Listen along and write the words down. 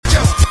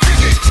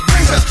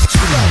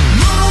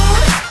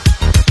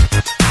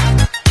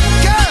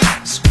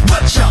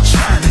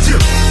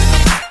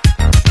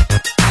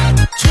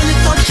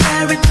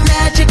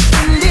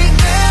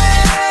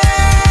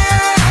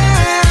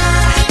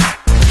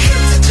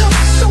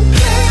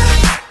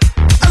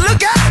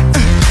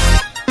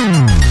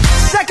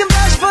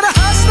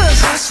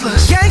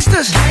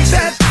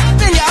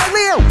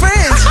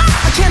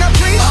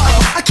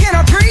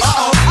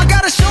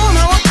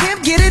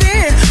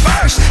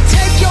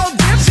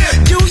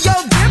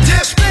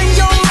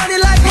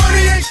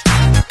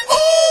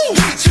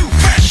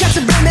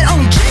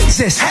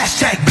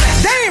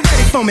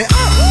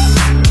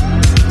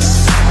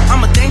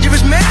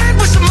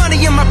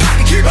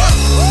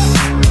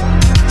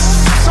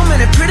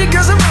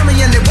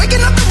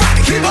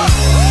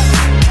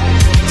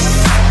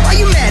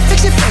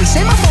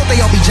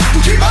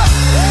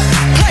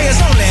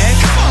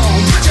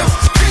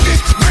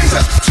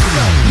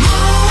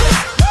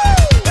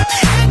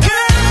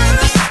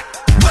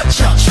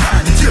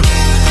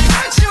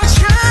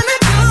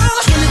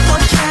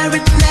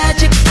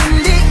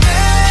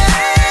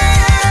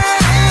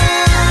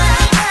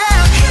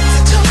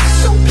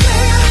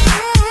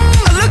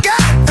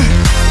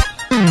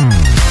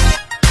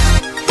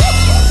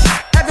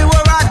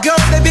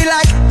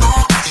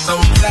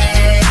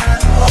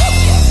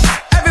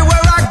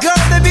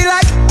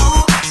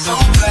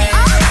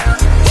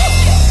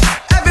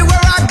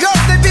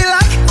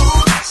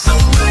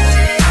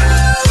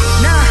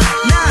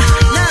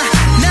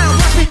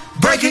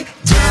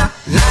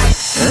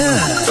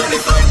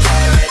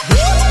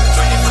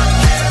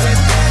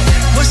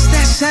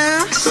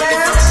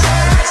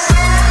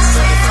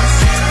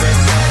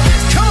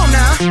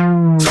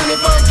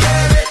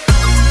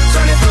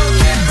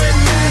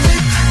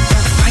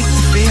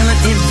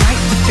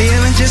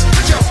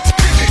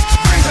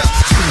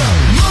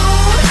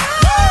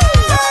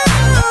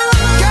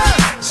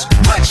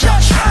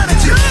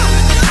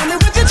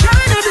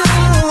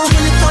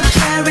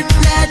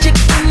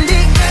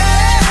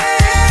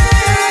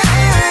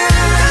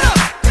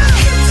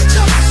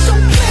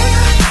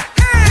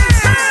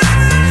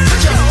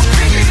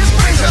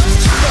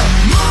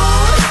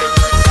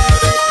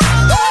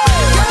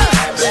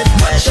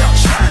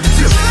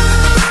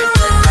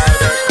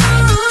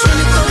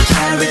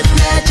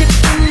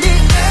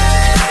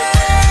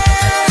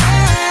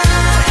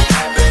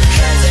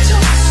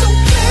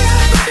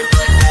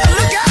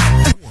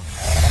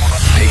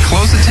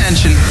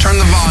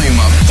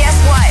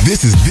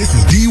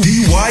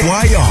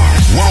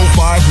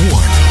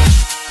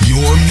1051.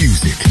 Your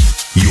music,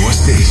 your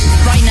station.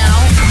 Right now.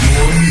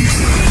 Your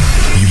music,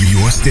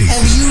 your station.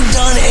 Have you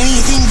done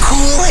anything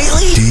cool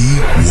lately?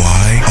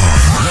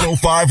 DYR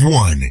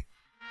 1051.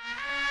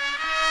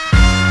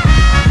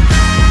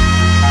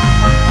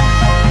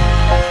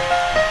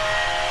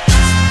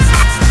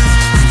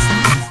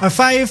 Uh,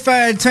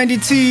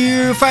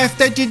 5:22,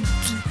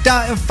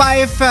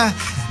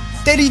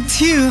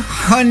 5:32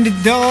 on the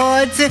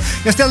dot.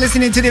 You're still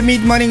listening to the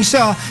Mid-Morning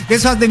Show.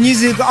 This was the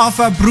music of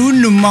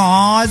Bruno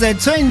Mars at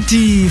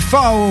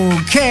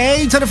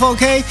 24K.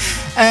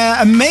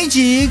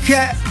 Magic.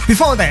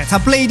 Before that, I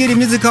played the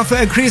music of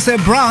Chris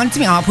Brown,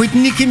 teaming up with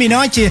Nicki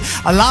Minaj,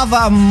 I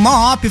Love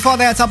More. Before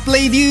that, I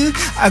played you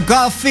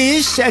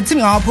Goldfish,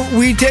 teaming up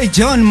with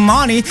John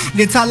Money.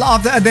 The title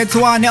of that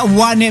one,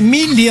 1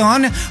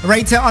 million,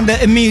 right on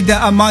the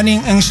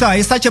Mid-Morning Show.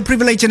 It's such a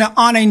privilege and an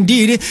honor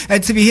indeed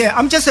to be here.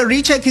 I'm just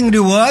rechecking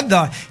the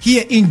weather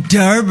here in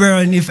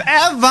Durban. If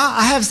ever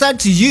I have said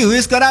to you,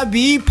 it's gonna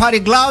be party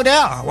cloud there.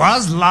 I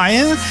was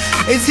lying.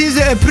 It is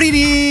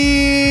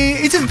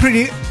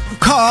pretty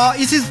cold.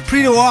 It is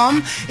pretty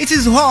warm. It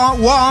is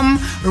warm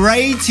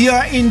right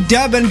here in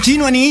Durban.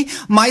 Genuinely,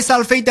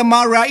 myself, Faith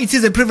Amara, it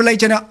is a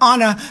privilege and an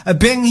honor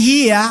being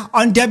here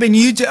on Durban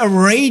Youth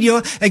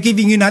Radio,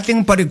 giving you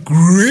nothing but the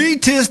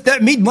greatest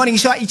mid-morning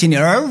show each and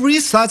every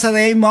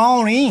Saturday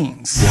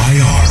mornings.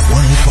 YR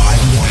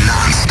 1051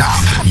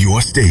 non-stop.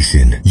 Your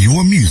station,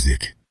 your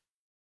music.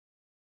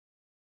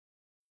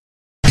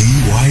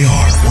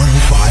 DYR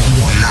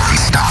 1051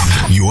 non-stop.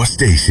 Your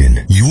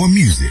station, your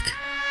music.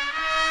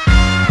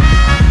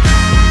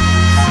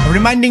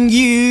 Reminding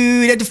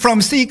you that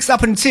from 6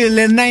 up until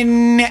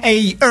 9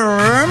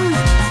 a.m.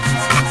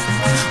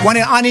 One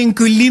on in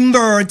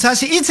Kulimber,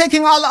 Tashi, it's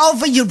taking all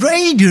over your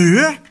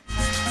radio.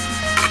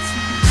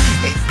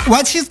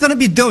 What she's gonna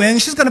be doing,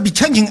 she's gonna be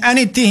changing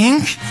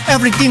everything,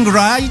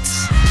 right?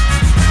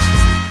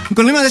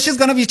 Kulimber, she's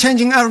gonna be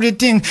changing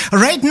everything.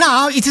 Right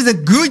now, it is a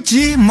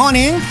Gucci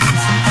morning.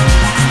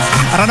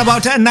 Around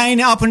about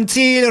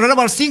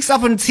 6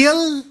 up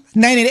until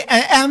 9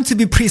 a.m. to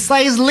be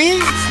precisely.